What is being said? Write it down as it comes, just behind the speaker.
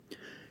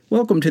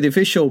Welcome to the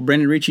official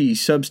Brandon Ritchie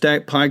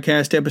Substack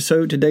podcast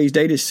episode. Today's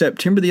date is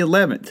September the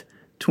 11th,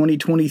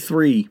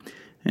 2023.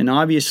 And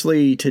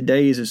obviously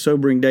today is a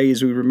sobering day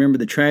as we remember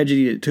the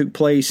tragedy that took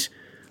place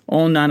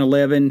on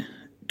 9/11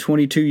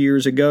 22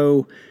 years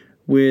ago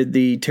with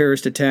the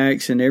terrorist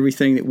attacks and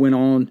everything that went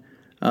on.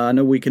 I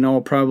know we can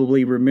all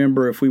probably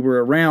remember, if we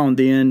were around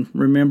then,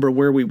 remember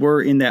where we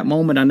were in that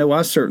moment. I know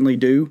I certainly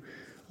do.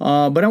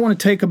 But I want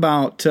to take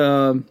about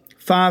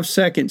 5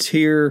 seconds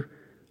here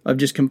of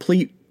just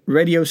complete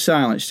radio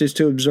silence, just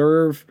to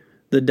observe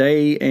the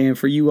day and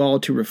for you all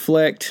to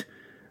reflect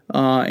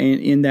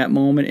in that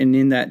moment and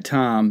in that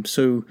time.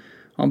 So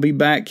I'll be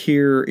back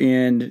here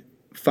in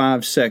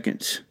 5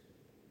 seconds.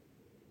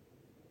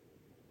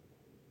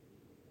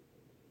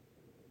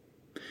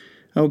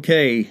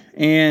 Okay,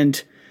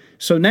 and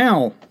so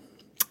now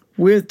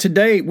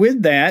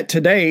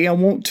today I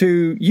want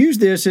to use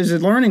this as a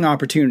learning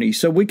opportunity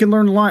so we can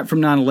learn a lot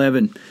from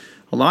 9/11.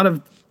 A lot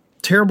of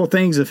terrible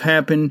things have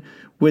happened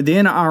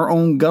within our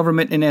own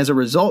government, and as a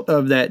result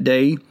of that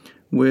day,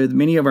 with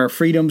many of our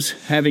freedoms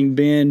having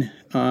been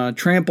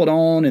trampled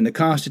on and the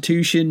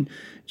Constitution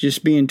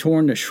just being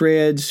torn to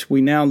shreds,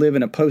 we now live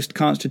in a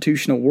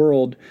post-constitutional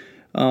world.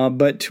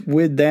 But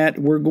with that,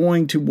 we're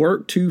going to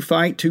work to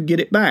fight to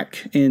get it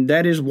back, and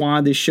that is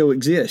why this show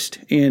exists.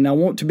 And I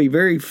want to be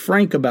very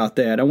frank about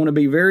that. I want to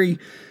be very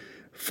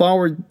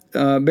forward,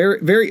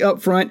 very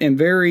upfront and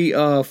very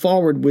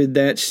forward with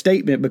that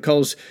statement,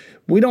 because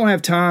we don't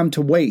have time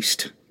to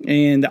waste,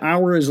 and the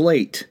hour is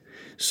late.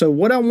 So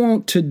what I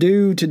want to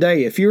do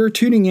today, if you're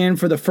tuning in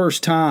for the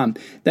first time,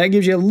 that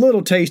gives you a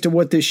little taste of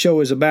what this show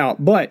is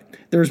about, but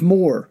there's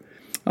more.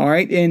 All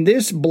right, and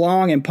this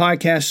blog and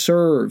podcast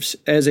serves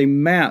as a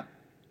map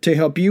to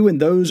help you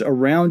and those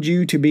around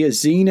you to be a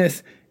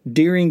zenith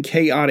during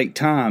chaotic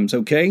times,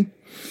 okay?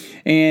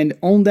 And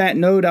on that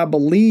note, I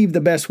believe the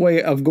best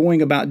way of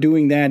going about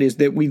doing that is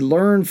that we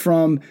learn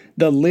from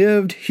the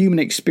lived human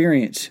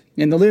experience.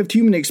 And the lived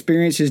human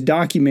experience is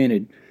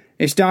documented.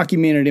 It's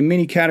documented in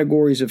many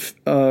categories of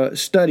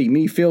study,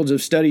 many fields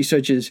of study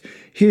such as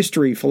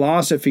history,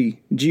 philosophy,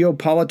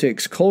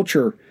 geopolitics,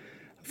 culture,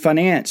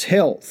 finance,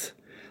 health.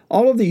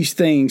 All of these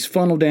things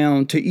funnel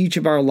down to each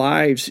of our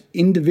lives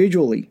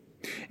individually.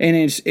 And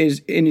it's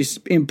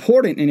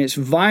important and it's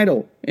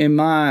vital in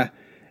my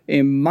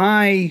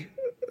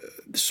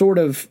sort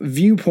of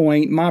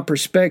viewpoint, my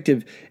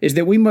perspective, is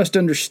that we must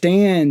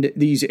understand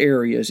these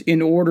areas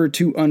in order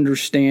to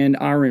understand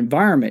our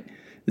environment.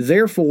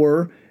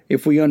 Therefore,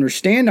 if we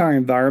understand our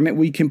environment,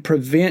 we can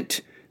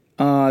prevent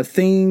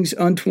things,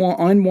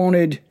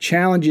 unwanted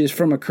challenges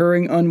from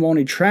occurring,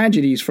 unwanted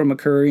tragedies from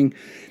occurring,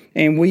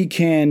 and we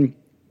can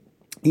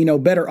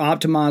better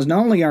optimize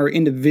not only our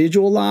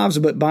individual lives,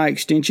 but by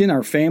extension,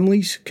 our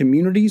families,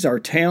 communities, our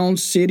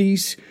towns,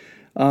 cities,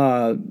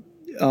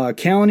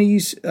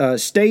 counties,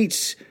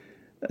 states,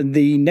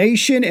 the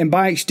nation, and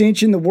by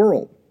extension, the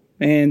world.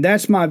 And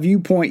that's my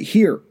viewpoint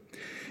here.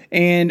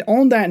 And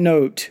on that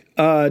note,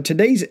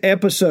 today's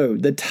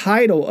episode, the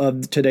title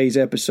of today's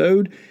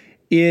episode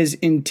is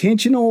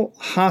Intentional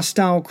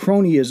Hostile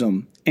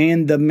Cronyism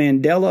and the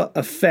Mandela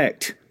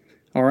Effect.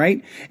 All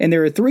right. And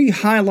there are three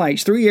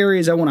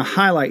areas I want to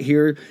highlight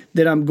here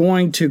that I'm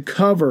going to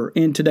cover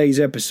in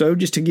today's episode,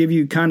 just to give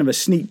you kind of a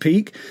sneak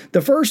peek.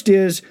 The first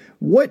is,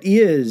 what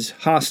is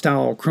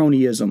hostile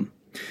cronyism?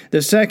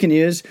 The second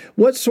is,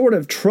 what sort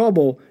of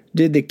trouble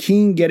did the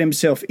king get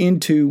himself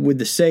into with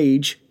the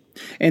sage?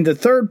 And the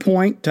third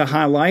point to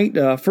highlight,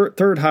 I want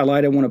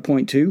to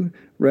point to,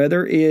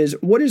 is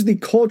what is the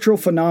cultural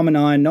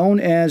phenomenon known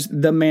as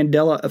the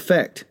Mandela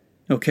Effect?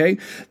 Okay,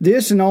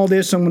 this and all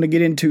this I'm going to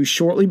get into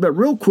shortly, but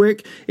real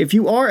quick, if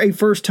you are a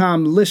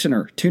first-time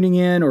listener tuning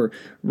in or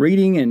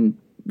reading and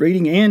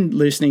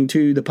listening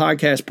to the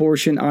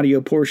podcast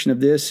audio portion of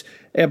this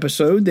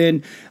episode,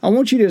 then I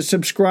want you to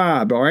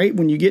subscribe, all right?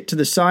 When you get to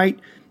the site,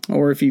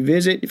 or if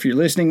you're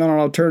listening on an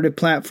alternative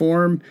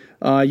platform,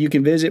 you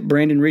can visit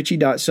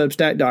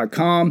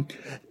brandonritchie.substack.com.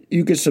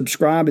 You can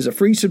subscribe as a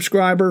free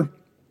subscriber.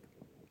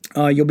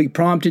 You'll be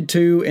prompted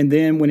to, and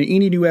then when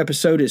any new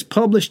episode is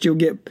published, you'll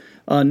get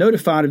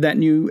notified of that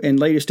new and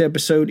latest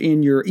episode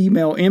in your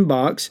email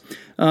inbox.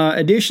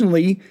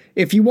 Additionally,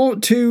 if you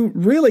want to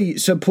really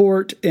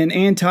support an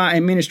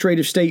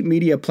anti-administrative state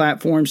media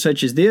platform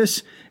such as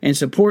this and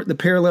support the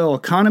parallel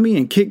economy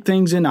and kick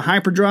things into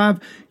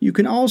hyperdrive, you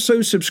can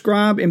also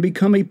subscribe and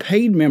become a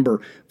paid member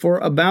for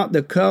about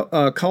the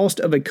cost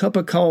of a cup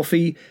of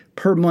coffee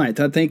per month.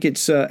 I think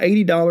it's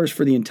 $80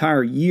 for the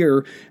entire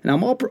year, and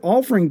I'm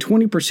offering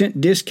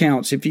 20%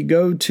 discounts if you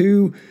go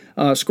to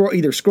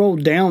scroll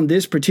down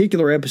this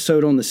particular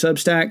episode on the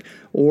Substack,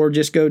 or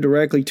just go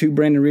directly to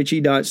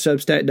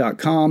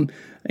brandonritchie.substack.com,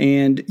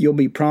 and you'll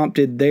be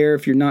prompted there,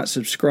 if you're not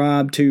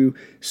subscribed, to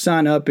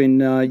sign up,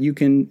 and you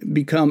can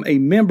become a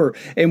member.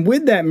 And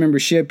with that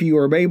membership, you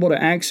are able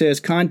to access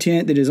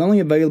content that is only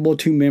available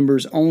to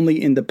members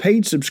only in the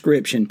paid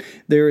subscription.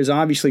 There is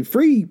obviously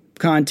free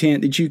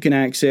content that you can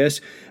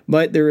access,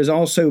 but there is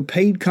also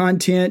paid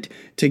content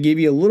to give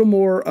you a little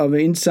more of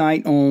an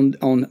insight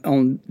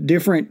on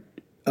different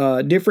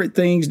different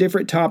things,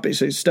 different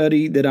topics of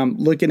study that I'm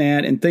looking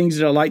at, and things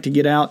that I like to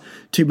get out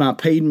to my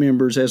paid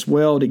members as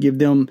well to give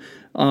them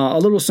a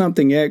little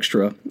something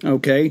extra.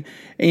 Okay.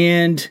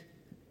 And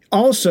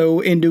also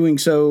in doing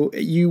so,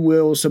 you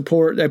will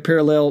support a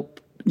parallel.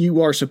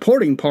 You are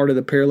supporting part of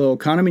the parallel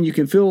economy, and you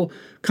can feel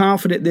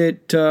confident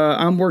that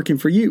I'm working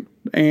for you,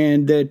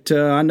 and that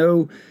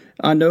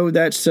I know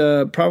that's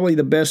probably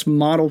the best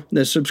model,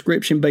 the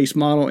subscription-based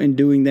model in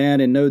doing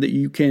that, and know that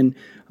you can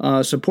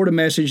support a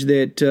message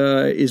that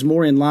is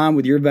more in line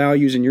with your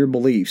values and your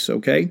beliefs,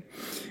 okay?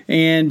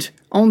 And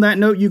on that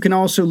note, you can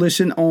also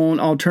listen on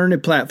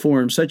alternative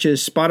platforms such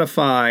as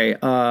Spotify,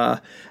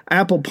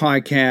 Apple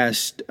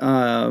Podcast,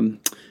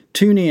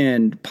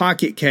 TuneIn,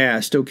 Pocket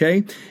Cast,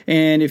 okay?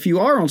 And if you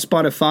are on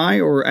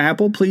Spotify or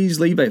Apple,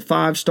 please leave a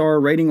 5-star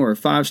rating or a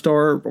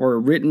 5-star or a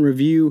written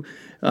review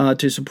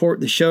to support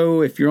the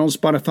show. If you're on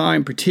Spotify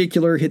in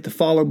particular, hit the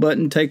follow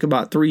button. Take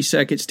about 3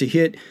 seconds to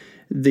hit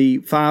the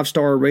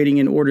 5-star rating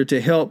in order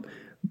to help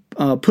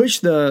push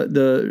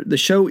the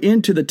show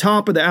into the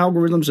top of the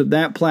algorithms of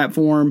that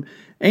platform,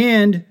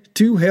 and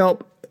to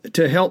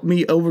help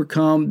me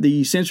overcome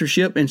the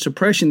censorship and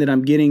suppression that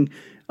I'm getting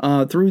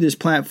through this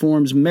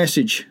platform's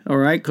message, all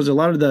right? Because a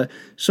lot of the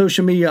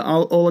social media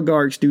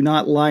oligarchs do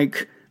not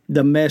like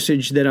the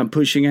message that I'm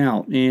pushing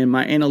out, and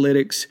my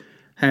analytics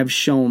have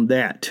shown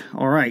that.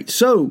 All right,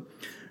 so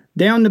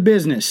down to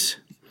business.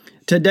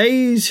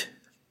 Today's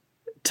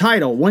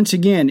title, once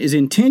again, is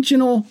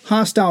Intentional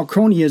Hostile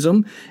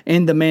Cronyism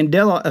and the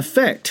Mandela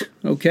Effect,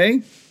 okay?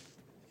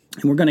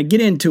 And we're going to get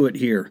into it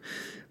here.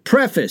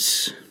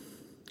 Preface,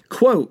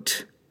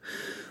 quote,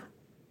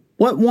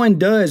 "What one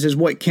does is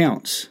what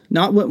counts,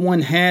 not what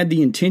one had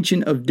the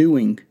intention of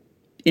doing,"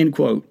 end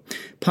quote.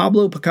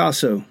 Pablo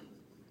Picasso.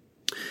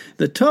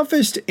 The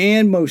toughest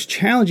and most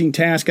challenging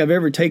task I've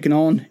ever taken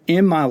on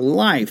in my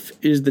life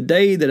is the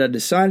day that I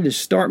decided to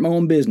start my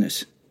own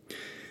business.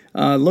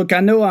 Look, I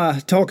know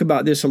I talk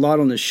about this a lot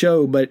on the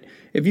show, but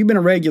if you've been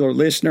a regular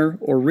listener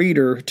or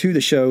reader to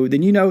the show,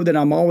 then you know that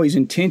I'm always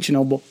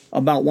intentional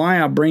about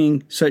why I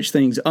bring such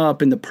things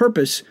up, and the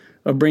purpose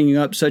of bringing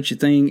up such a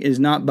thing is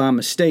not by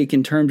mistake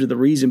in terms of the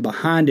reason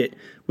behind it,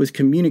 with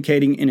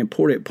communicating an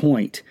important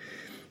point.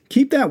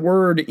 Keep that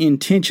word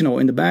intentional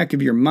in the back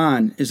of your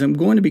mind, as I'm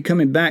going to be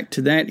coming back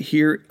to that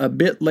here a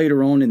bit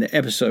later on in the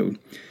episode.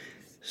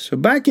 So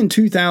back in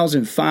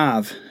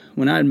 2005,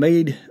 when I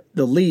made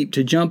the leap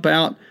to jump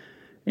out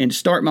and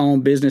start my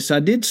own business, I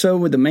did so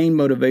with the main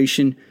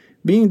motivation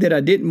being that I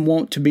didn't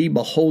want to be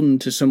beholden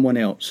to someone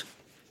else.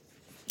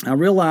 I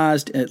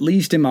realized, at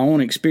least in my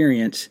own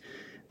experience,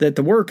 that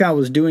the work I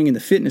was doing in the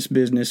fitness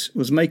business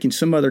was making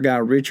some other guy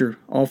richer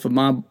off of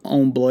my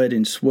own blood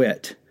and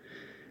sweat.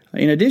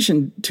 In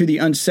addition to the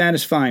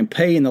unsatisfying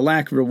pay and the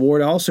lack of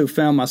reward, I also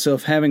found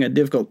myself having a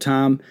difficult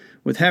time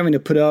with having to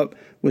put up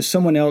with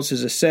someone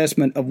else's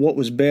assessment of what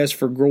was best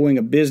for growing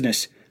a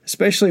business,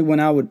 especially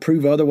when I would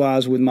prove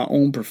otherwise with my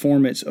own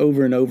performance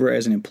over and over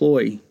as an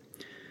employee.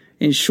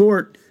 In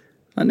short,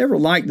 I never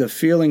liked the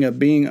feeling of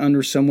being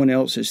under someone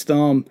else's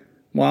thumb,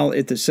 while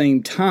at the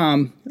same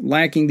time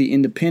lacking the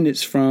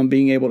independence from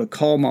being able to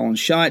call my own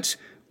shots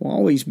while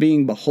always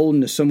being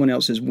beholden to someone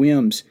else's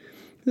whims.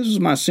 This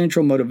was my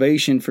central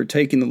motivation for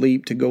taking the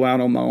leap to go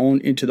out on my own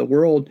into the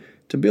world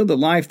to build the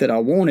life that I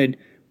wanted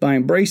by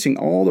embracing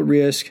all the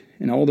risk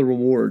and all the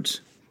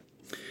rewards.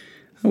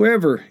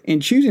 However, in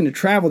choosing to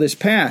travel this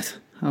path,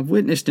 I've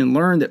witnessed and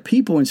learned that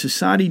people in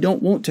society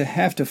don't want to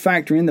have to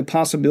factor in the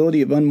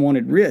possibility of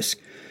unwanted risk.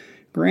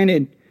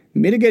 Granted,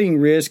 mitigating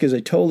risk is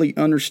a totally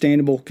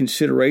understandable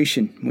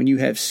consideration when you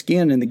have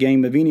skin in the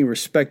game of any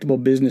respectable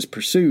business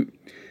pursuit.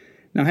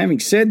 Now, having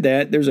said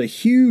that, there's a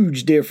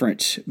huge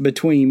difference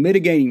between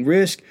mitigating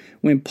risk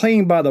when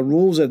playing by the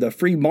rules of the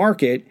free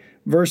market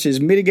versus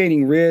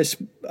mitigating risk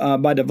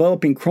by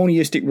developing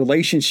cronyistic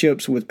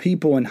relationships with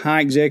people in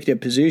high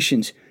executive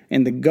positions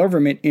and the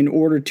government in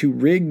order to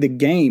rig the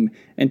game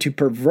and to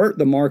pervert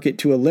the market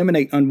to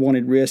eliminate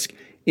unwanted risk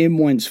in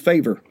one's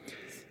favor.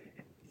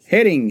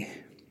 Heading,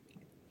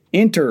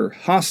 enter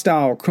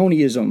hostile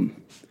cronyism.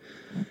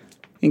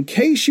 In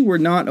case you were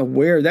not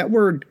aware, that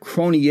word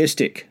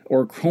cronyistic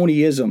or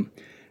cronyism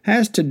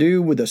has to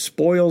do with the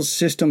spoils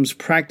system's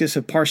practice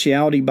of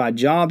partiality by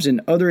jobs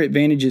and other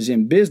advantages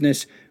in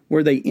business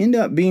where they end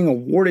up being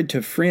awarded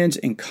to friends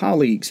and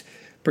colleagues,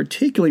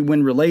 particularly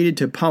when related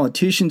to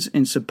politicians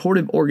and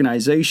supportive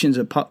organizations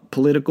of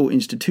political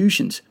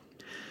institutions.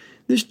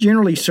 This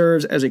generally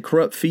serves as a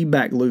corrupt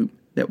feedback loop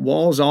that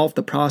walls off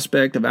the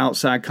prospect of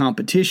outside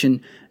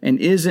competition and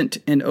isn't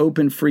an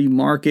open free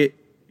market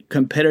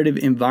competitive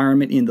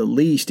environment in the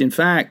least. In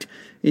fact,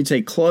 it's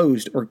a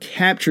closed or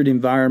captured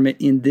environment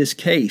in this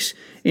case.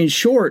 In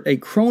short, a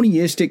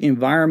cronyistic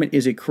environment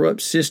is a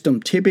corrupt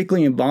system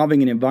typically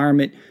involving an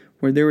environment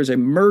where there is a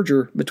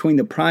merger between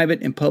the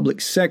private and public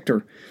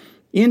sector.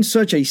 In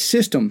such a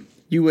system,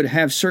 you would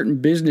have certain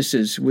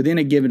businesses within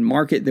a given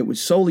market that would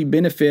solely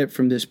benefit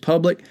from this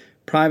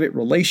public-private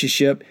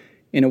relationship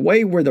in a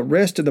way where the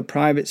rest of the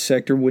private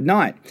sector would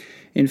not.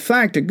 In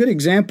fact, a good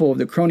example of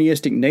the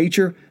cronyistic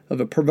nature of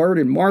a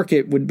perverted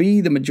market would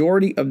be the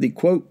majority of the,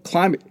 quote,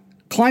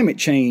 climate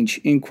change,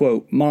 end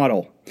quote,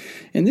 model.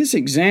 In this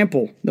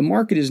example, the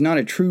market is not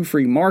a true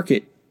free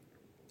market,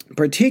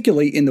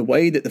 particularly in the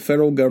way that the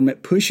federal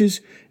government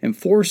pushes and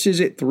forces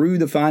it through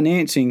the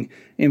financing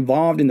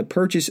involved in the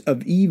purchase of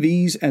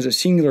EVs as a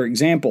singular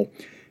example.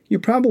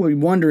 You're probably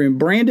wondering,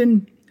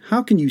 Brandon,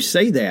 how can you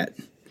say that?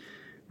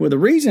 Well, the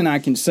reason I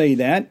can say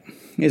that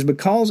is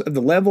because of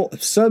the level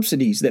of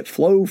subsidies that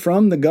flow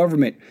from the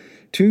government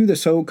to the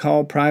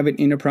so-called private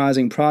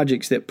enterprising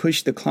projects that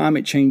push the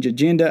climate change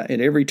agenda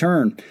at every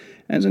turn.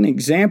 As an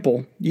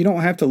example, you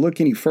don't have to look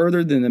any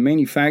further than the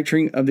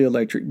manufacturing of the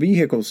electric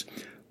vehicles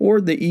or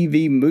the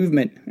EV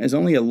movement as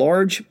only a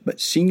large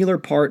but singular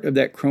part of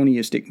that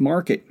cronyistic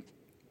market.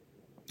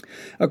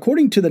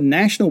 According to the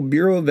National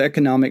Bureau of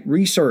Economic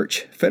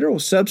Research, federal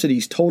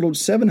subsidies totaled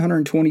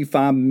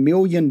 $725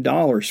 million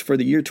for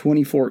the year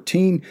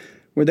 2014,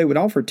 where they would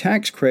offer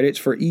tax credits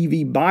for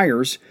EV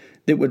buyers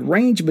that would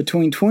range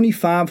between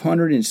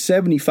 $2,500 and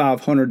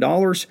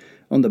 $7,500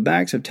 on the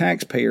backs of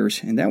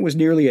taxpayers, and that was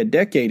nearly a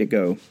decade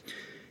ago.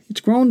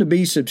 It's grown to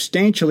be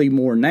substantially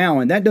more now,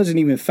 and that doesn't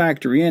even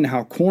factor in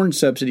how corn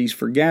subsidies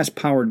for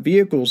gas-powered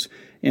vehicles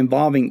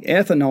involving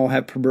ethanol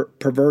have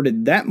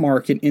perverted that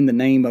market in the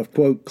name of,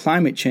 quote,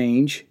 climate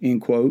change,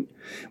 end quote,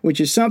 which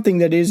is something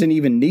that isn't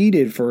even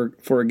needed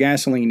for a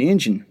gasoline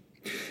engine.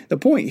 The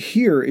point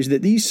here is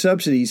that these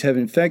subsidies have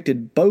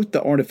infected both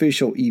the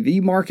artificial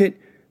EV market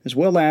as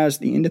well as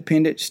the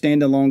independent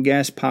standalone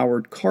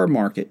gas-powered car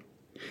market.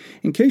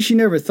 In case you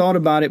never thought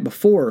about it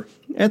before,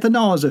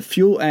 ethanol is a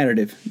fuel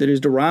additive that is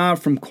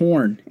derived from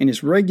corn and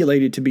is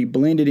regulated to be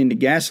blended into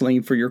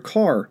gasoline for your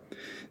car.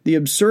 The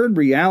absurd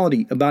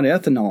reality about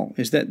ethanol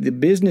is that the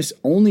business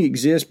only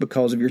exists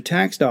because of your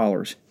tax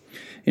dollars.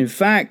 In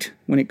fact,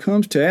 when it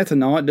comes to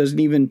ethanol, it doesn't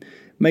even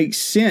make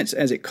sense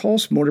as it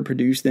costs more to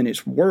produce than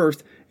it's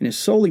worth and is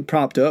solely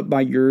propped up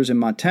by yours and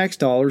my tax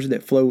dollars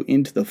that flow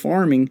into the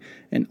farming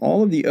and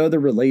all of the other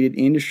related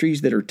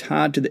industries that are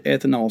tied to the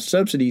ethanol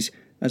subsidies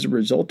as a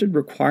resultant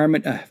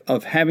requirement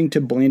of having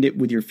to blend it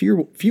with your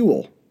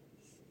fuel.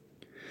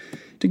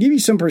 To give you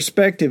some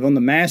perspective on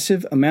the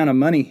massive amount of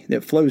money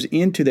that flows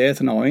into the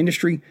ethanol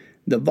industry,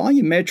 the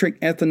volumetric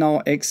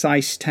ethanol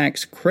excise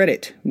tax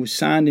credit was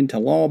signed into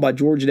law by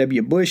George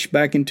W. Bush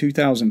back in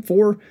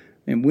 2004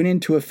 and went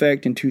into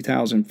effect in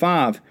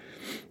 2005.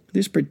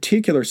 This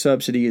particular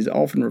subsidy is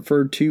often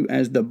referred to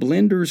as the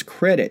blender's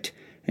credit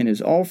and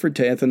is offered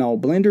to ethanol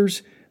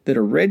blenders that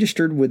are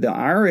registered with the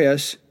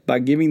IRS by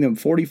giving them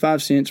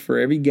 45 cents for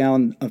every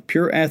gallon of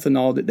pure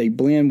ethanol that they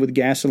blend with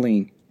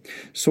gasoline.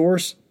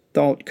 Source,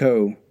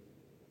 ThoughtCo.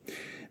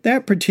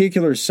 That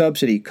particular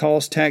subsidy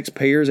cost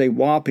taxpayers a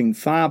whopping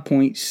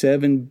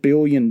 $5.7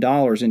 billion in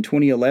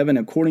 2011,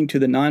 according to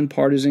the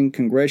nonpartisan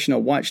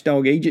congressional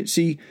watchdog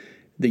agency,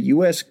 the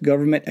U.S.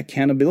 Government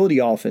Accountability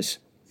Office.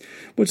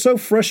 What's so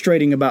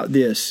frustrating about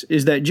this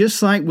is that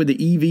just like with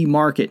the EV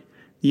market,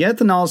 the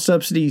ethanol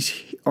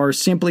subsidies are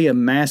simply a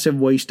massive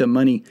waste of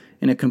money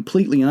and a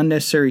completely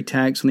unnecessary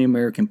tax on the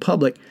American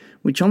public,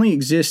 which only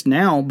exists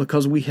now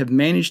because we have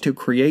managed to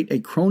create a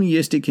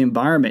cronyistic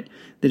environment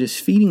that is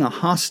feeding a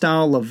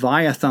hostile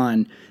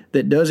leviathan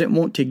that doesn't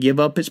want to give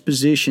up its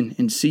position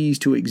and cease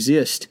to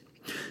exist.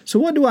 So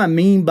what do I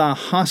mean by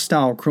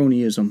hostile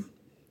cronyism?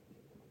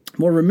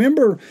 Well,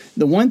 remember,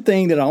 the one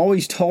thing that I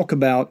always talk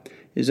about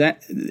is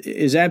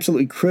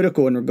absolutely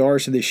critical in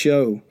regards to this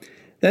show.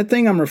 That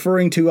thing I'm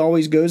referring to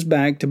always goes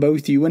back to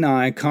both you and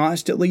I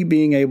constantly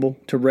being able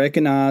to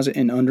recognize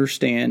and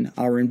understand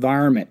our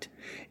environment.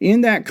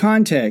 In that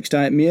context,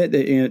 I admit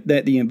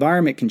that the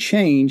environment can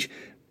change,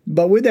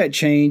 but with that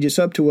change, it's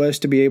up to us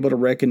to be able to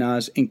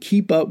recognize and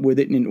keep up with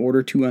it in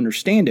order to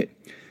understand it.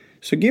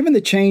 So given the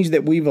change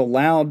that we've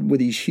allowed with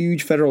these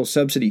huge federal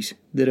subsidies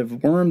that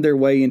have wormed their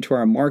way into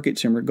our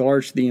markets in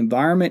regards to the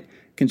environment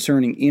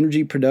concerning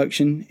energy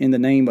production in the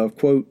name of,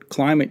 quote,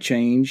 climate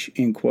change,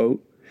 end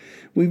quote,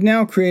 we've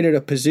now created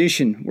a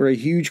position where a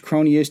huge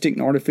cronyistic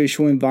and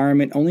artificial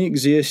environment only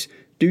exists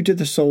due to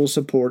the sole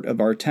support of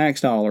our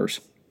tax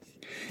dollars.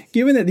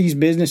 Given that these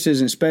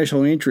businesses and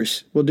special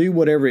interests will do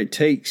whatever it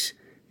takes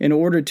in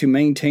order to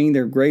maintain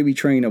their gravy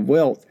train of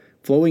wealth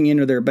flowing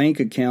into their bank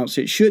accounts,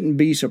 it shouldn't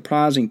be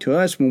surprising to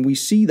us when we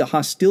see the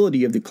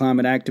hostility of the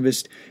climate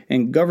activists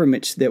and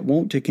governments that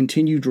want to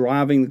continue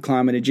driving the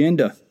climate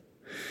agenda.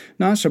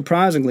 Not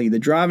surprisingly, the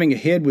driving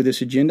ahead with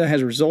this agenda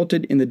has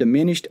resulted in the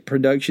diminished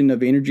production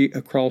of energy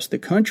across the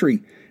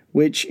country,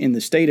 which in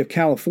the state of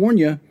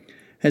California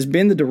has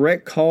been the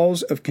direct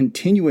cause of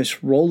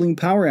continuous rolling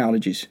power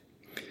outages.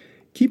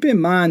 Keep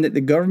in mind that the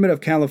government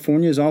of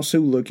California is also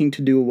looking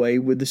to do away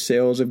with the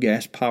sales of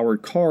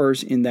gas-powered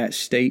cars in that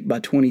state by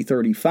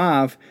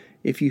 2035.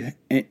 If you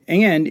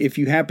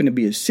happen to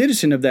be a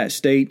citizen of that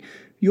state,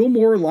 you'll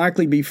more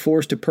likely be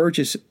forced to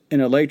purchase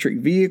an electric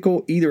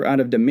vehicle either out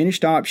of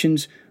diminished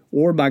options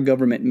or by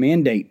government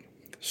mandate.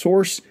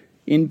 Source,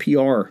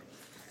 NPR.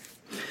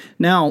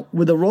 Now,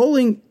 with the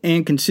rolling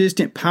and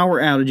consistent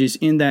power outages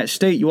in that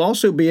state, you'll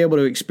also be able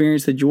to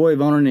experience the joy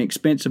of owning an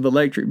expensive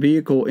electric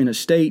vehicle in a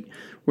state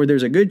where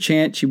there's a good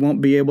chance you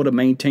won't be able to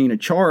maintain a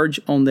charge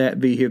on that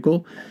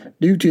vehicle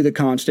due to the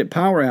constant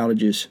power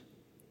outages.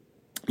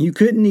 You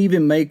couldn't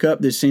even make up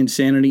this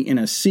insanity in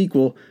a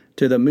sequel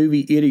to the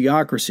movie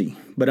Idiocracy,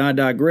 but I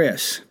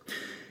digress.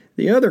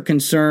 The other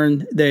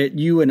concern that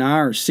you and I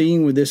are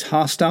seeing with this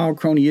hostile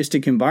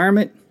cronyistic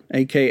environment,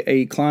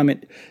 aka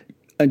climate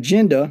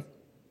agenda,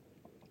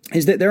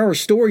 is that there are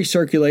stories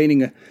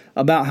circulating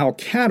about how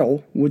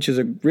cattle, which is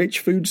a rich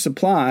food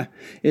supply,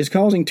 is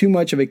causing too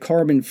much of a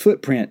carbon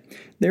footprint.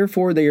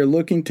 Therefore, they are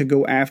looking to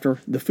go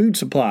after the food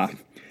supply.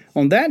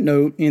 On that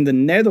note, in the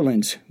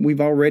Netherlands,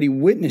 we've already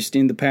witnessed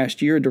in the past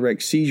year a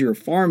direct seizure of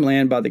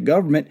farmland by the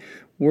government,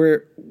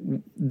 where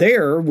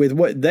there with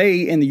what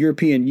they and the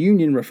European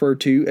Union refer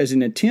to as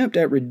an attempt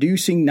at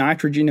reducing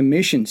nitrogen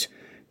emissions.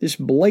 This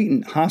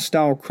blatant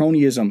hostile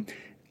cronyism,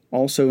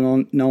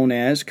 also known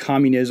as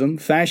communism,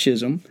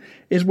 fascism,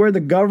 is where the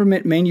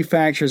government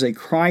manufactures a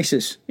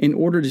crisis in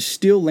order to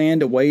steal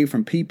land away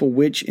from people,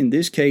 which in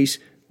this case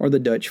are the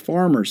Dutch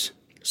farmers.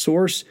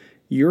 Source,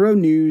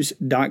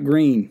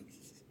 Euronews.green.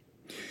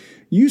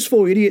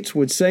 Useful idiots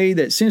would say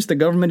that since the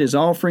government is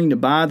offering to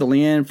buy the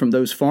land from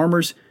those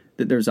farmers,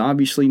 that there's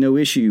obviously no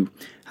issue.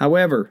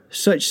 However,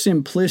 such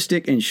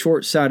simplistic and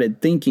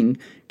short-sighted thinking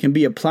can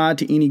be applied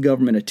to any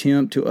government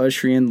attempt to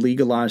usher in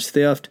legalized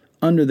theft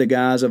under the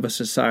guise of a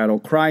societal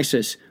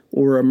crisis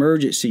or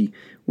emergency,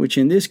 which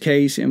in this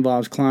case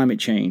involves climate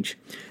change.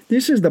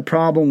 This is the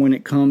problem when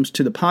it comes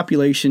to the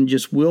population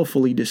just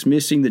willfully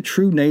dismissing the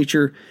true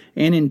nature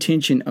and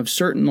intention of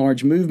certain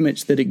large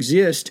movements that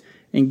exist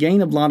and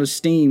gain a lot of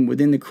steam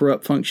within the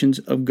corrupt functions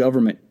of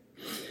government.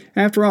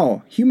 After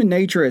all, human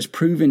nature has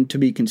proven to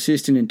be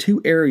consistent in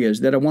two areas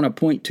that I want to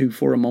point to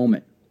for a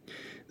moment.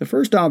 The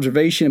first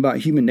observation about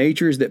human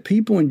nature is that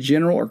people in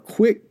general are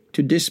quick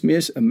to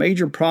dismiss a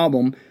major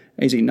problem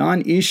as a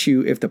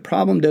non-issue if the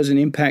problem doesn't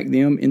impact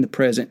them in the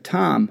present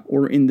time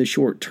or in the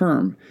short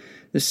term.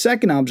 The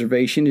second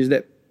observation is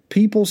that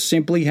people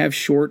simply have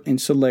short and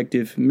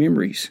selective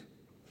memories.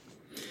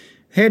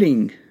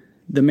 Heading: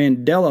 The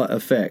Mandela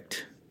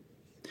Effect.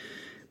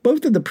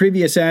 Both of the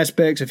previous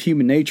aspects of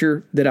human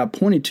nature that I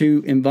pointed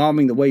to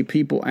involving the way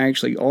people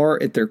actually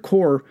are at their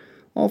core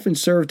often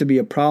serve to be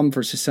a problem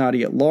for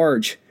society at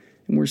large,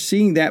 and we're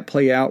seeing that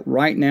play out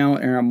right now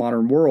in our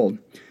modern world.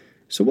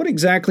 So what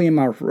exactly am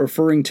I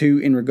referring to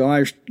in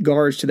regards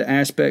to the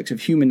aspects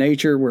of human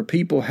nature where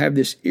people have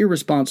this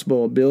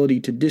irresponsible ability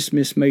to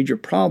dismiss major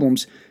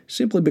problems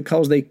simply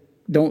because they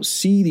don't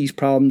see these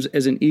problems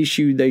as an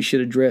issue they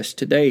should address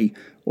today,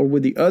 or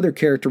with the other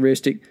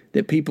characteristic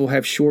that people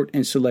have short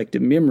and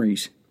selective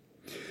memories?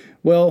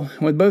 Well,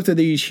 with both of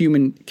these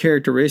human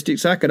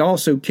characteristics, I could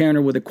also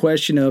counter with a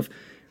question of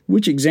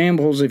which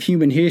examples of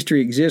human history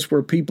exist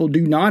where people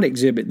do not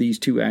exhibit these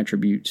two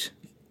attributes.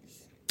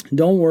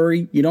 Don't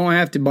worry, you don't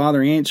have to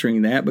bother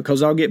answering that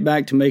because I'll get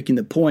back to making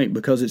the point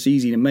because it's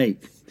easy to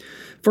make.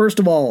 First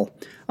of all,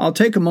 I'll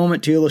take a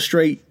moment to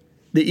illustrate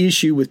the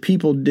issue with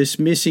people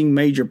dismissing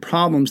major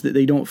problems that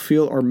they don't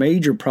feel are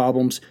major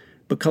problems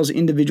because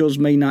individuals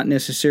may not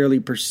necessarily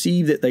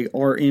perceive that they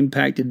are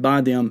impacted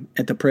by them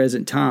at the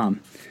present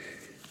time.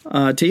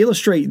 To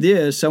illustrate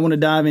this, I want to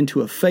dive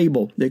into a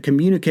fable that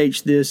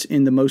communicates this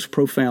in the most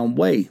profound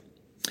way.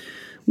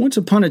 Once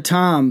upon a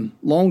time,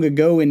 long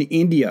ago in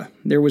India,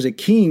 there was a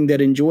king that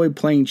enjoyed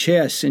playing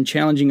chess and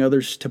challenging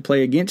others to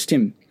play against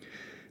him.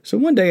 So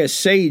one day a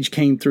sage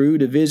came through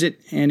to visit,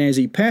 and as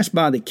he passed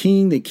by the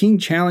king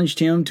challenged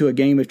him to a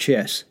game of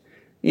chess.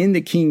 In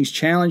the king's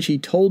challenge, he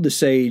told the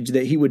sage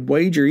that he would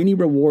wager any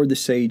reward the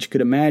sage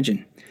could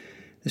imagine.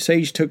 The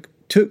sage took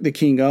the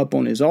king up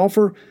on his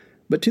offer,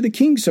 but to the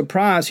king's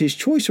surprise, his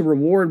choice of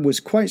reward was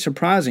quite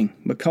surprising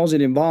because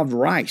it involved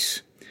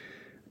rice.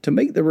 To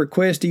make the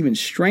request even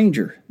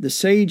stranger, the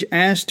sage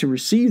asked to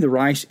receive the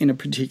rice in a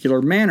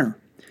particular manner.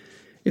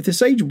 If the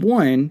sage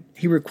won,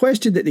 he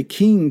requested that the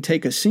king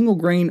take a single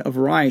grain of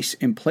rice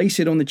and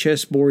place it on the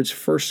chessboard's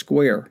first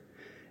square.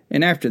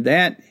 And after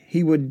that,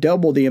 he would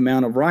double the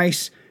amount of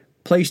rice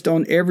placed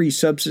on every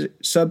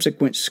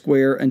subsequent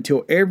square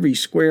until every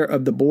square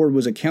of the board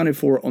was accounted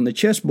for on the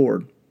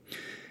chessboard.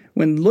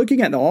 When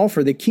looking at the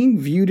offer, the king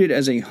viewed it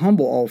as a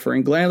humble offer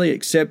and gladly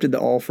accepted the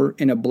offer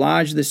and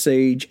obliged the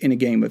sage in a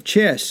game of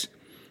chess.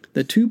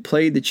 The two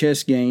played the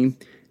chess game,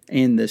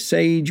 and the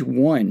sage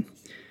won.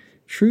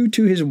 True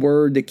to his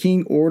word, the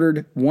king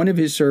ordered one of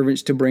his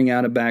servants to bring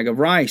out a bag of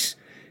rice.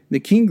 The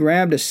king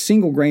grabbed a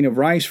single grain of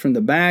rice from the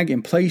bag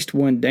and placed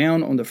one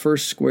down on the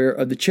first square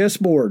of the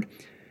chessboard,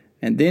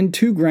 and then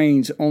 2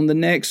 grains on the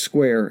next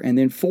square, and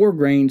then 4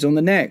 grains on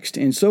the next,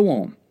 and so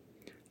on.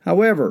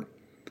 However,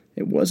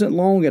 it wasn't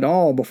long at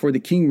all before the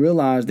king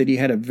realized that he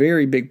had a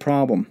very big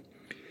problem.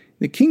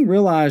 The king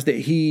realized that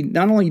he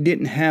not only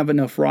didn't have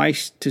enough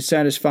rice to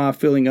satisfy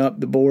filling up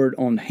the board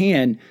on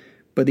hand,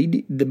 but he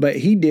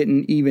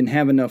didn't even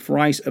have enough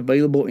rice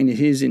available in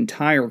his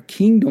entire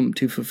kingdom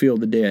to fulfill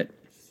the debt.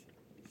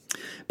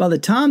 By the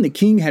time the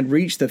king had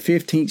reached the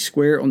 15th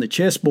square on the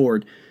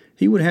chessboard,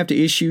 he would have to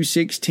issue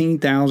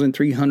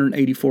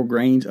 16,384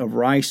 grains of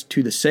rice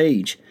to the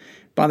sage.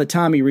 By the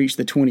time he reached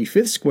the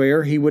 25th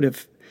square, he would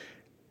have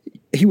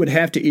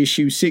to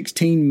issue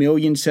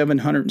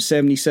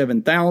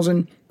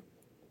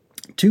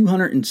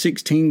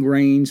 16,777,216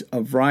 grains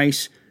of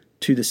rice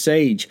to the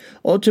sage.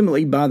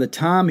 Ultimately, by the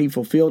time he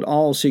fulfilled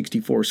all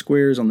 64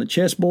 squares on the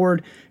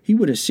chessboard, he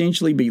would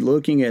essentially be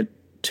looking at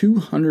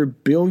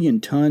 200 billion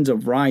tons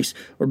of rice,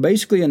 or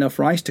basically enough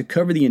rice to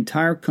cover the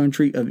entire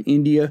country of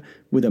India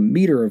with a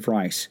meter of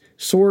rice.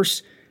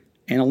 Source: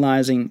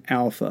 Analyzing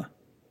Alpha.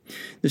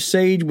 The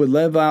sage would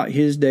live out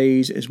his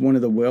days as one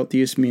of the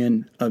wealthiest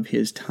men of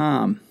his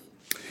time.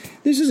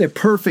 This is a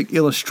perfect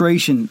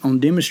illustration on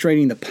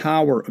demonstrating the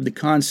power of the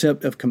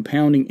concept of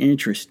compounding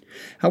interest.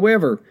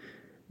 However,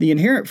 the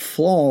inherent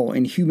flaw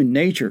in human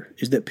nature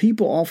is that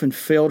people often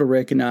fail to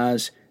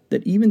recognize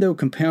that even though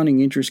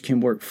compounding interest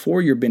can work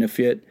for your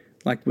benefit,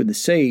 like with the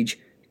sage,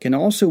 it can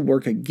also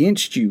work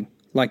against you,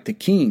 like the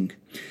king.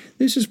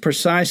 This is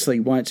precisely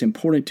why it's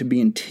important to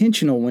be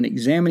intentional when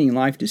examining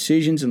life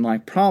decisions and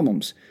life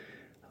problems.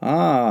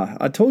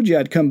 I told you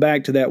I'd come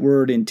back to that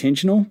word,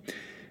 intentional.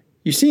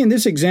 You see, in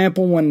this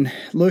example, when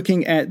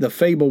looking at the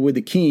fable with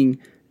the king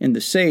and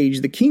the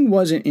sage, the king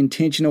wasn't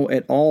intentional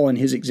at all in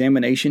his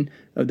examination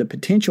of the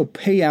potential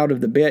payout of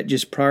the bet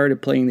just prior to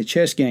playing the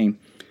chess game.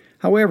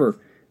 However,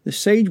 the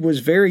sage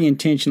was very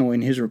intentional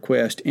in his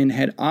request and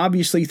had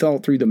obviously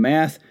thought through the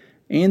math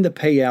and the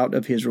payout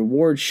of his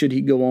reward should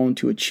he go on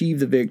to achieve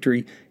the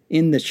victory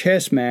in the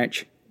chess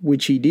match,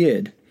 which he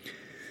did.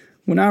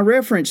 When I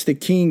reference the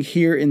king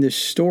here in this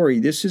story,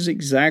 this is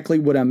exactly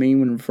what I mean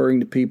when referring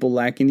to people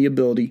lacking the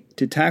ability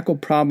to tackle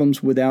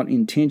problems without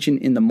intention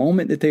in the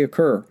moment that they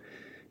occur.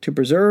 To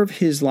preserve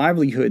his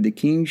livelihood, the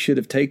king should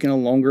have taken a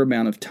longer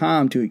amount of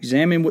time to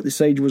examine what the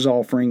sage was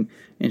offering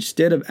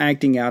instead of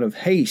acting out of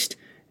haste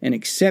and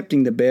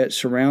accepting the bet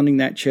surrounding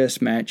that chess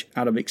match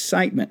out of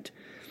excitement.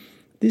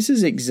 This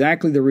is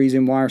exactly the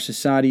reason why our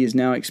society is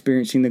now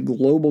experiencing the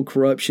global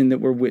corruption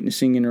that we're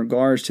witnessing in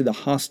regards to the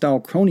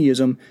hostile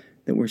cronyism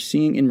that we're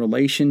seeing in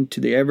relation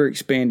to the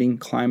ever-expanding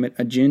climate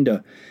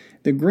agenda.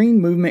 The green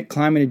movement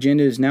climate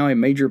agenda is now a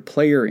major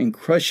player in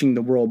crushing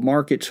the world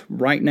markets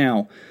right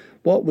now.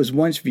 What was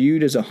once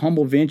viewed as a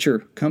humble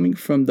venture coming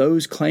from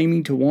those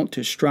claiming to want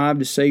to strive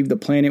to save the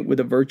planet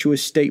with a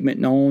virtuous statement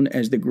known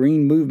as the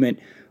green movement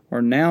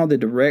are now the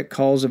direct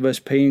cause of us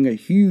paying a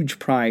huge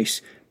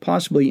price,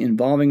 possibly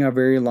involving our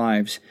very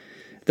lives.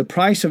 The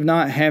price of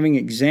not having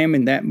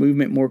examined that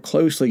movement more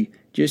closely,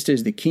 just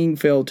as the king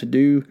failed to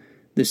do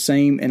the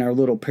same in our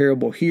little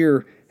parable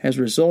here, has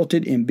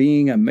resulted in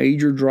being a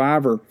major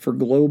driver for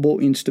global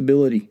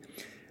instability.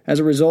 As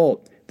a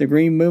result, the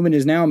green movement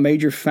is now a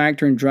major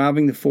factor in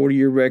driving the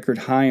 40-year record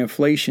high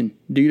inflation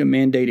due to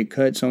mandated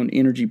cuts on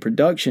energy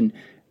production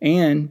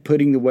and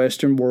putting the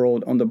Western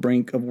world on the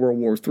brink of World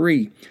War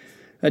III.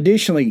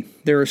 Additionally,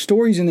 there are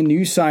stories in the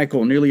news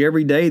cycle nearly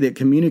every day that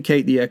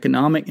communicate the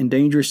economic and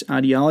dangerous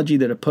ideology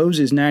that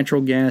opposes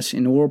natural gas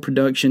and oil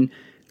production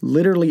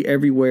literally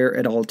everywhere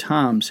at all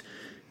times.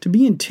 To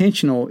be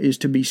intentional is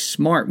to be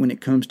smart when it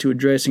comes to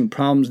addressing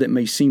problems that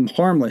may seem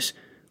harmless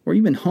or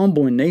even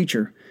humble in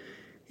nature.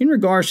 In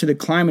regards to the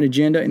climate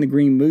agenda and the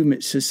green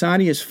movement,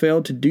 society has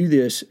failed to do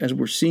this as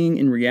we're seeing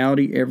in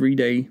reality every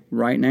day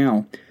right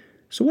now.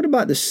 So what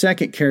about the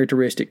second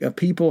characteristic of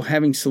people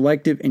having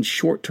selective and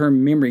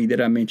short-term memory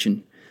that I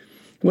mentioned?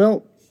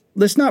 Well,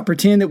 let's not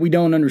pretend that we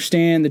don't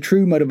understand the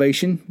true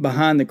motivation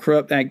behind the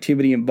corrupt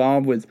activity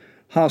involved with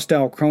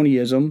hostile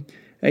cronyism,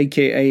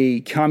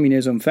 aka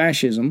communism,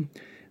 fascism,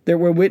 that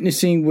we're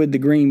witnessing with the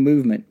green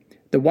movement,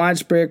 the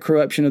widespread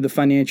corruption of the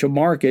financial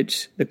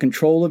markets, the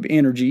control of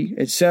energy,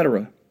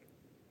 etc.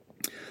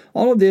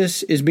 All of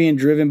this is being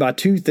driven by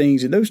two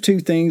things, and those two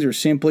things are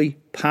simply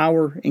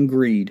power and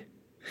greed.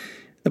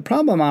 The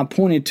problem I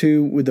pointed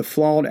to with the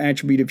flawed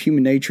attribute of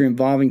human nature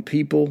involving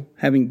people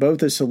having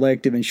both a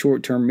selective and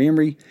short-term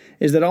memory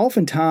is that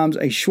oftentimes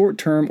a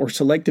short-term or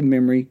selective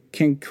memory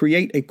can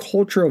create a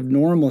culture of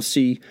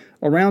normalcy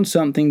around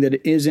something that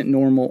isn't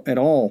normal at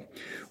all.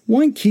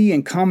 One key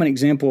and common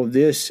example of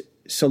this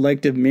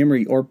selective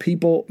memory or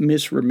people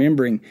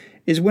misremembering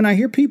is when I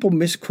hear people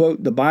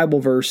misquote the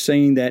Bible verse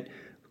saying that,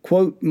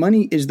 quote,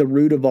 money is the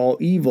root of all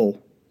evil,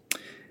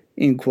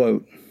 end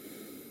quote.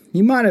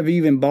 You might have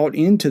even bought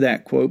into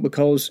that quote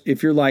because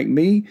if you're like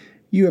me,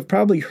 you have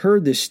probably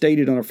heard this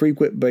stated on a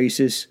frequent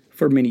basis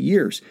for many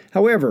years.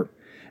 However,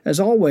 as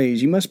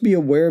always, you must be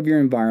aware of your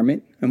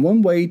environment, and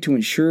one way to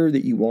ensure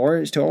that you are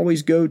is to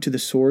always go to the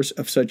source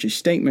of such a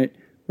statement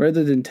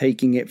rather than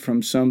taking it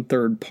from some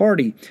third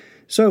party.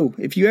 So,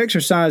 if you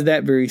exercise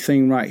that very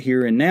thing right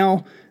here and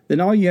now,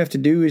 then all you have to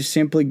do is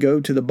simply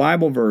go to the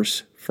Bible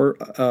verse for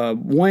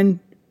 1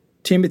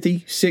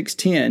 Timothy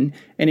 6:10,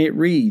 and it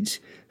reads,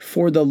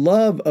 "For the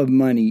love of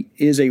money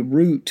is a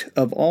root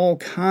of all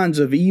kinds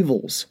of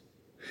evils."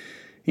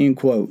 End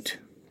quote.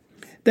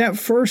 That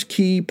first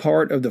key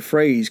part of the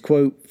phrase,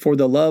 quote, "for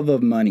the love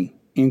of money,"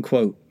 end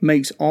quote,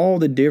 makes all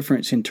the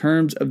difference in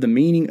terms of the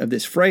meaning of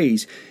this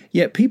phrase.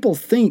 Yet people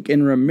think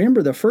and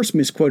remember the first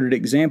misquoted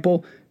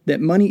example that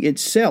money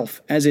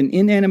itself as an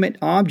inanimate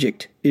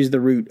object is the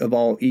root of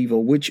all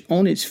evil, which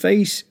on its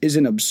face is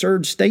an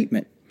absurd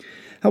statement.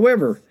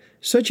 However,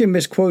 such a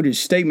misquoted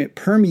statement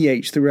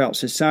permeates throughout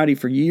society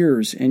for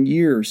years and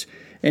years,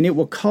 and it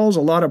will cause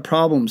a lot of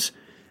problems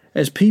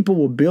as people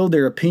will build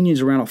their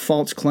opinions around a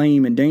false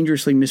claim and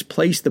dangerously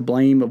misplace the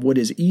blame of what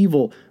is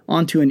evil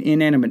onto an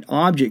inanimate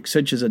object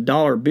such as a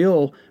dollar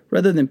bill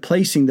rather than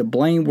placing the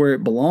blame where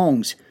it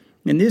belongs.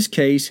 In this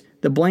case,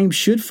 the blame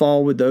should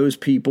fall with those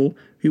people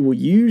who will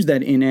use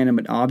that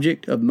inanimate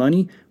object of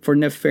money for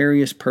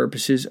nefarious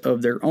purposes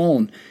of their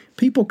own.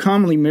 People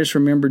commonly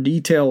misremember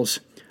details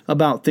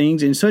about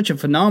things, and such a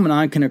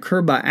phenomenon can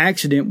occur by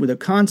accident with a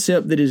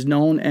concept that is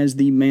known as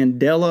the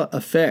Mandela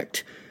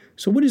effect.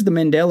 So what is the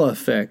Mandela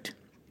effect?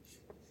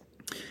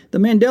 The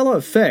Mandela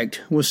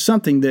effect was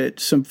something that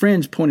some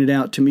friends pointed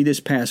out to me this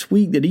past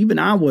week that even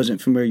I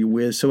wasn't familiar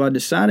with, so I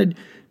decided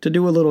to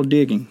do a little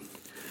digging.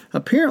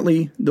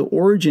 Apparently, the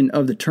origin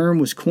of the term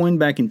was coined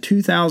back in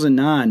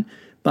 2009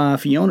 by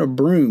Fiona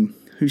Broome,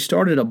 who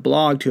started a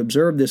blog to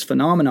observe this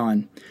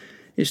phenomenon.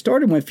 It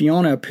started when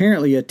Fiona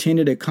apparently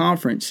attended a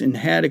conference and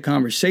had a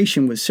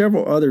conversation with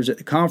several others at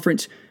the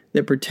conference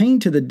that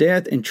pertained to the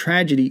death and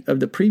tragedy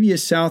of the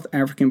previous South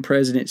African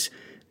president's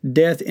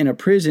death in a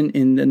prison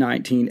in the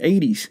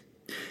 1980s.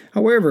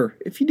 However,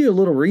 if you do a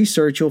little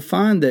research, you'll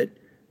find that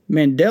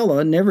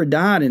Mandela never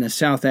died in a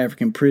South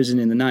African prison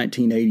in the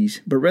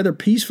 1980s, but rather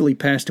peacefully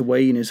passed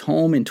away in his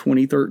home in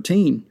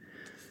 2013.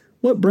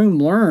 What Broome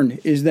learned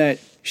is that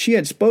she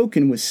had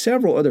spoken with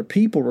several other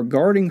people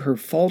regarding her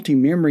faulty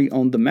memory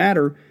on the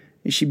matter,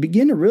 and she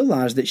began to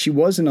realize that she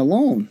wasn't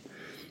alone.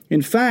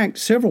 In fact,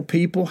 several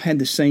people had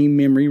the same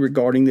memory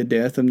regarding the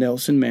death of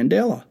Nelson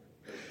Mandela.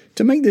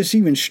 To make this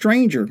even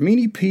stranger,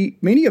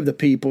 many of the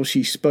people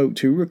she spoke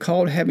to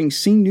recalled having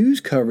seen news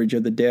coverage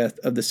of the death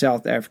of the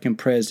South African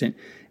president,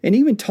 and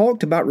even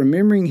talked about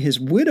remembering his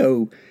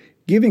widow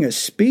giving a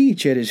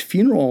speech at his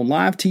funeral on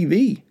live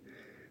TV.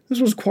 This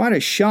was quite a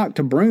shock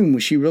to Broome when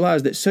she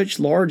realized that such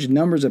large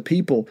numbers of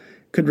people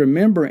could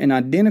remember an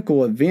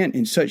identical event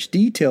in such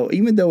detail,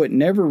 even though it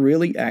never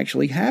really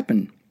actually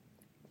happened.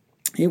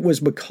 It was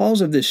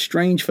because of this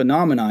strange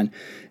phenomenon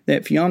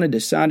that Fiona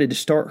decided to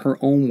start her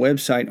own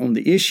website on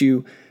the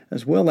issue,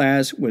 as well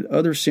as with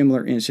other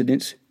similar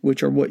incidents,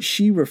 which are what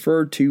she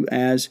referred to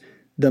as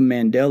the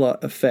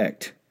Mandela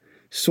effect.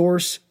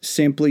 Source: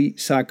 Simply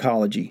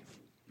Psychology.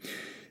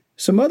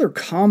 Some other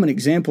common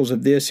examples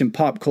of this in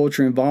pop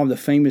culture involve the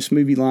famous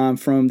movie line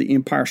from The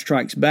Empire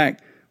Strikes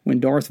Back when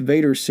Darth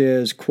Vader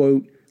says,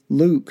 quote,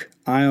 "Luke,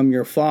 I am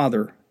your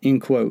father,"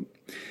 end quote.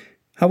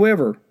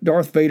 However,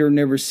 Darth Vader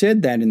never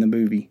said that in the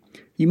movie.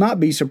 You might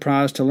be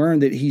surprised to learn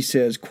that he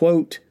says,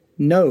 quote,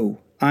 "No,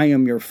 I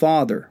am your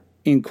father,"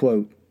 end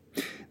quote.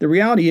 The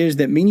reality is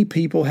that many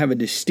people have a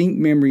distinct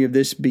memory of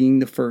this being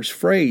the first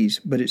phrase,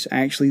 but it's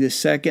actually the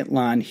second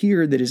line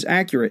here that is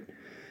accurate.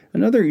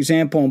 Another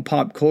example in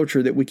pop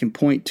culture that we can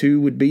point to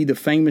would be the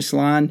famous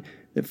line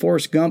that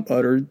Forrest Gump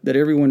uttered that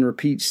everyone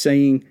repeats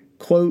saying,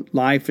 quote,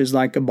 "Life is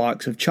like a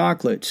box of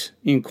chocolates,"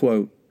 end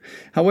quote.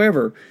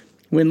 However,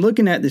 when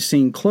looking at the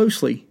scene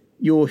closely,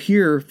 you'll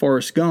hear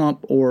Forrest Gump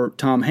or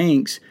Tom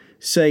Hanks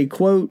say,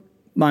 quote,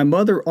 "My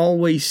mother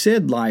always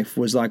said life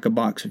was like a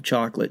box of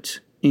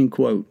chocolates," end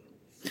quote.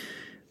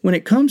 When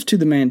it comes to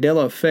the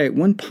Mandela effect,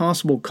 one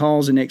possible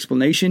cause and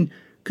explanation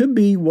could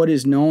be what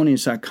is known in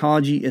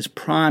psychology as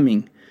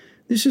priming.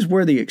 This is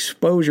where the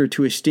exposure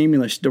to a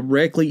stimulus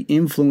directly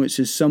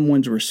influences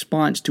someone's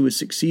response to a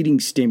succeeding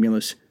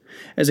stimulus.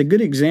 As a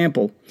good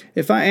example,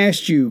 if I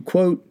asked you,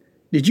 quote,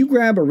 "Did you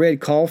grab a red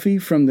coffee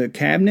from the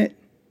cabinet?"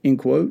 end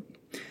quote,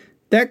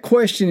 that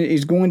question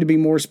is going to be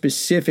more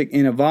specific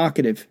and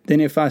evocative than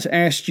if I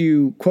asked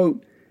you,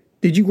 quote,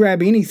 "Did you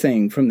grab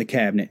anything from the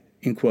cabinet?"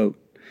 end quote.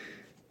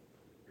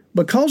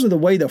 Because of the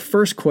way the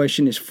first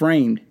question is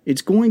framed,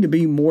 it's going to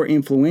be more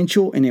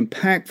influential and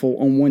impactful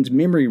on one's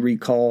memory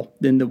recall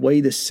than the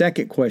way the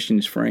second question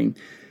is framed.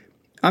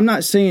 I'm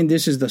not saying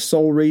this is the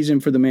sole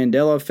reason for the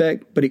Mandela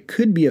effect, but it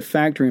could be a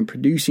factor in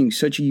producing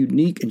such a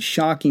unique and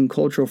shocking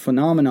cultural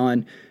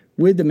phenomenon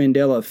with the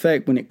Mandela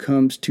effect when it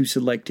comes to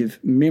selective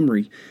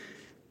memory.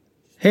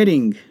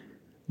 Heading: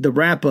 the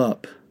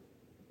wrap-up.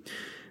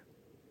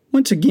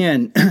 Once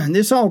again,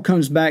 this all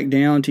comes back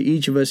down to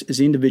each of us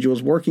as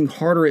individuals working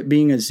harder at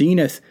being a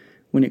zenith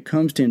when it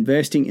comes to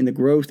investing in the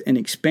growth and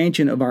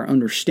expansion of our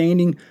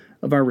understanding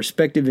of our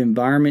respective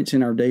environments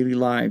in our daily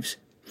lives.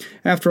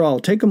 After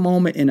all, take a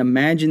moment and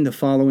imagine the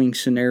following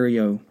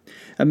scenario.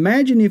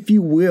 Imagine, if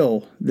you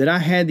will, that I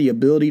had the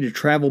ability to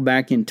travel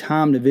back in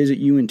time to visit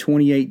you in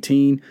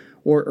 2018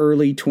 or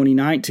early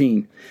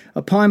 2019.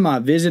 Upon my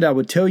visit, I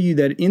would tell you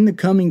that in the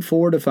coming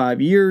 4 to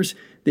 5 years,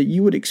 that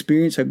you would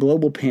experience a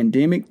global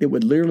pandemic that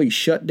would literally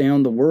shut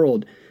down the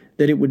world,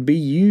 that it would be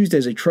used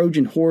as a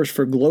Trojan horse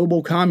for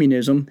global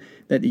communism,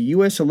 that the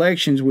U.S.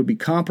 elections would be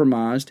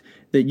compromised,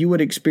 that you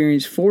would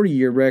experience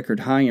 40-year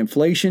record high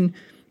inflation,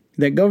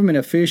 that government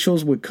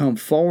officials would come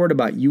forward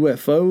about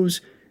UFOs,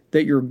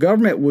 that your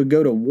government would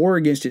go to war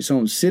against its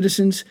own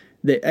citizens,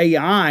 that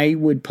AI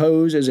would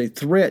pose as a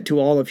threat to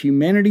all of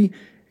humanity,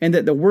 and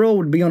that the world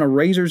would be on a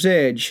razor's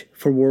edge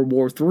for World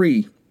War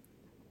III.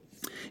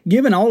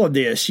 Given all of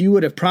this, you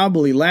would have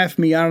probably laughed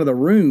me out of the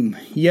room,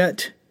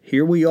 yet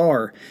here we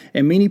are,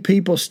 and many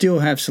people still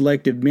have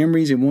selective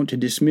memories and want to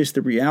dismiss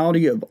the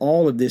reality of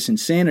all of this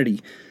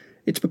insanity.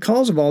 It's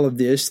because of all of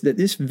this that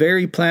this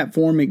very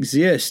platform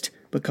exists,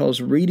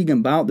 because reading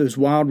about those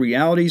wild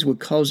realities would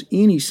cause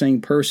any sane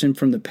person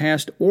from the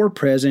past or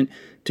present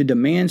to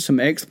demand some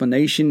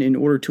explanation in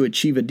order to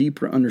achieve a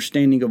deeper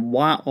understanding of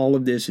why all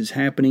of this is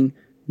happening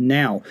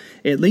now.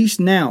 At least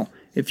now,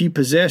 if you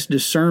possess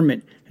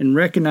discernment and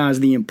recognize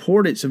the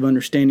importance of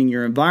understanding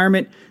your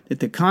environment,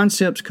 that the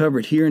concepts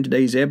covered here in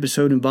today's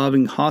episode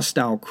involving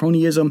hostile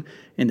cronyism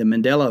and the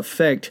Mandela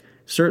effect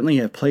certainly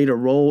have played a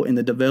role in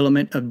the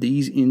development of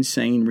these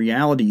insane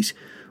realities.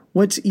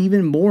 What's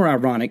even more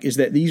ironic is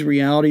that these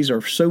realities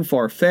are so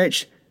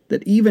far-fetched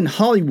that even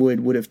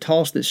Hollywood would have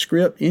tossed the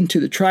script into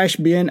the trash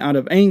bin out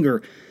of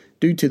anger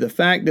due to the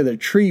fact that a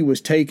tree was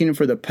taken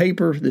for the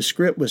paper the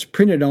script was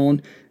printed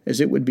on, as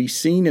it would be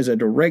seen as a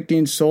direct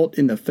insult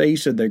in the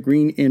face of the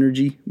green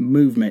energy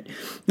movement.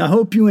 I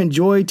hope you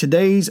enjoyed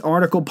today's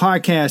article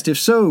podcast. If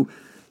so,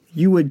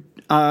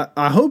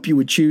 I hope you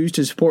would choose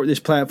to support this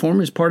platform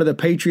as part of the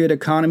Patriot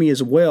economy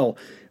as well.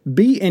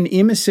 Be an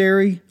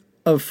emissary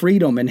of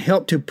freedom and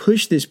help to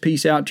push this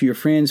piece out to your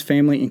friends,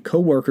 family, and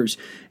coworkers.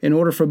 In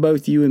order for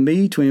both you and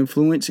me to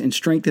influence and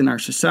strengthen our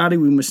society,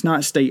 we must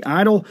not stay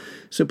idle.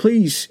 So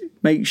please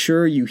make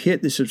sure you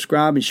hit the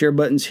subscribe and share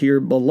buttons here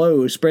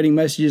below. Spreading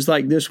messages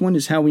like this one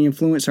is how we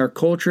influence our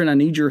culture, and I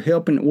need your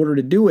help in order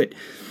to do it.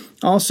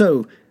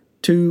 Also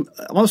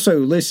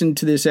listen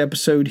to this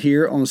episode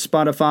here on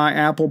Spotify,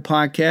 Apple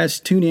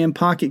Podcasts, TuneIn,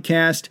 Pocket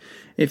Cast.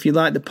 If you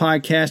like the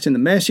podcast and the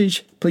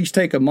message, please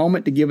take a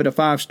moment to give it a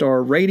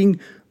 5-star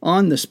rating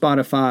on the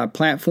Spotify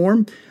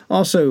platform.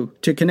 Also,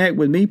 to connect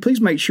with me,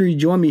 please make sure you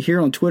join me here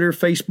on Twitter,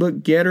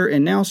 Facebook, Getter,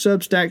 and now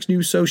Substack's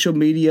new social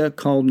media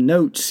called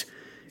Notes.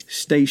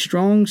 Stay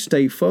strong,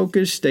 stay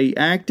focused, stay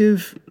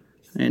active,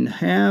 and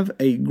have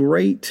a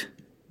great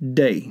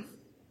day.